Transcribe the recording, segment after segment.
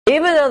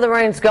Even though the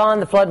rain's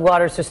gone, the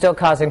floodwaters are still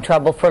causing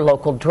trouble for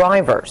local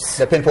drivers.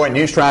 The Pinpoint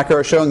News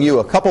Tracker is showing you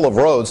a couple of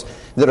roads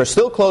that are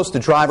still closed to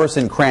drivers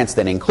in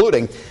Cranston,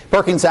 including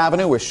Perkins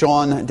Avenue, where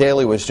Sean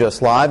Daly was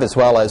just live, as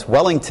well as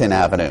Wellington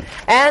Avenue.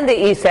 And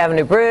the East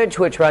Avenue Bridge,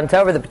 which runs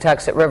over the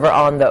Patuxent River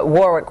on the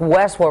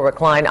West Warwick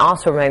line,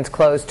 also remains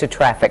closed to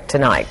traffic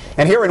tonight.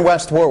 And here in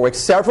West Warwick,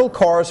 several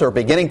cars are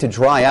beginning to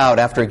dry out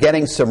after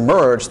getting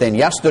submerged in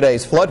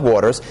yesterday's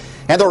floodwaters,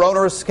 and their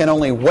owners can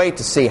only wait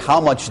to see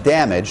how much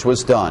damage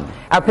was done.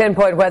 Our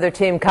Pinpoint Weather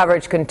Team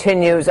coverage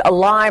continues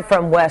live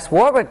from West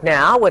Warwick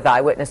now with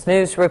Eyewitness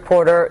News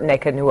reporter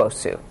Neka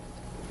Nwosu.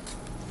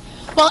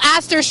 Well,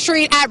 Astor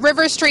Street at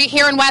River Street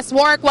here in West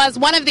Warwick was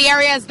one of the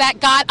areas that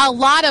got a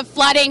lot of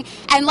flooding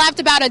and left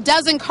about a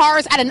dozen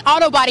cars at an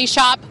auto body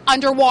shop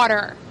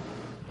underwater.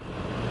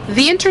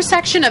 The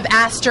intersection of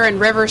Astor and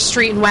River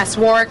Street in West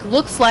Warwick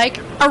looks like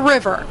a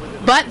river,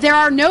 but there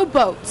are no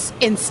boats.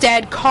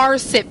 Instead,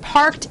 cars sit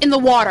parked in the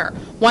water.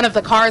 One of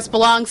the cars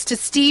belongs to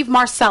Steve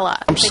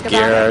Marcella. I'm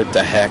scared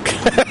the heck.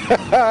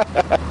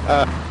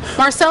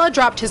 Marcella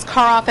dropped his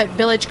car off at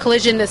Village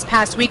Collision this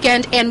past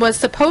weekend and was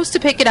supposed to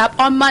pick it up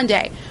on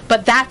Monday,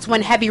 but that's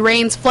when heavy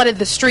rains flooded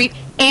the street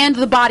and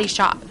the body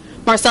shop.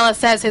 Marcella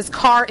says his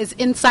car is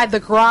inside the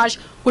garage,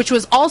 which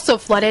was also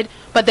flooded,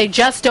 but they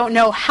just don't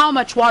know how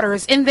much water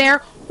is in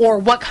there or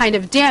what kind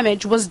of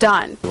damage was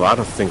done. A lot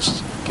of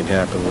things can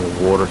happen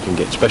when water can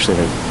get, especially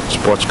in a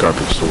sports car,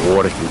 because the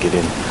water can get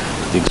in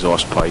the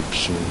exhaust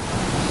pipes and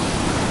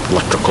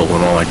electrical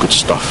and all that good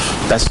stuff.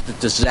 That's the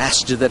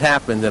disaster that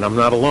happened, and I'm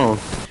not alone.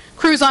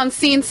 Crews on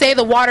scene say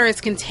the water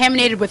is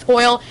contaminated with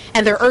oil,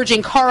 and they're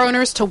urging car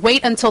owners to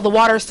wait until the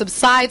water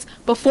subsides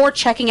before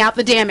checking out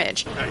the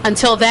damage.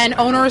 Until then,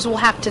 owners will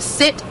have to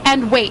sit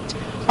and wait.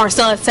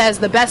 Marcella says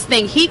the best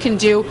thing he can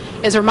do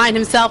is remind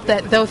himself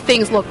that though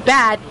things look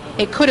bad,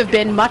 it could have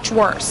been much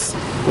worse.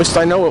 At least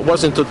I know it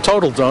wasn't a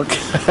total dunk.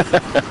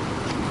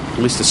 At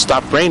least it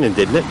stopped raining,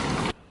 didn't it?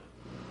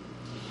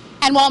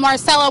 And while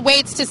Marcella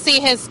waits to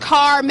see his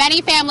car, many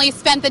families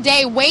spent the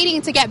day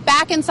waiting to get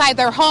back inside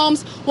their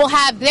homes. We'll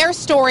have their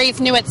stories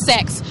new at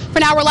 6. For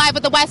now, we're live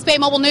at the West Bay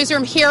Mobile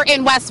Newsroom here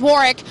in West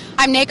Warwick.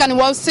 I'm Neka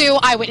Nwosu,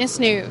 Eyewitness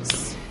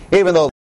News. Even though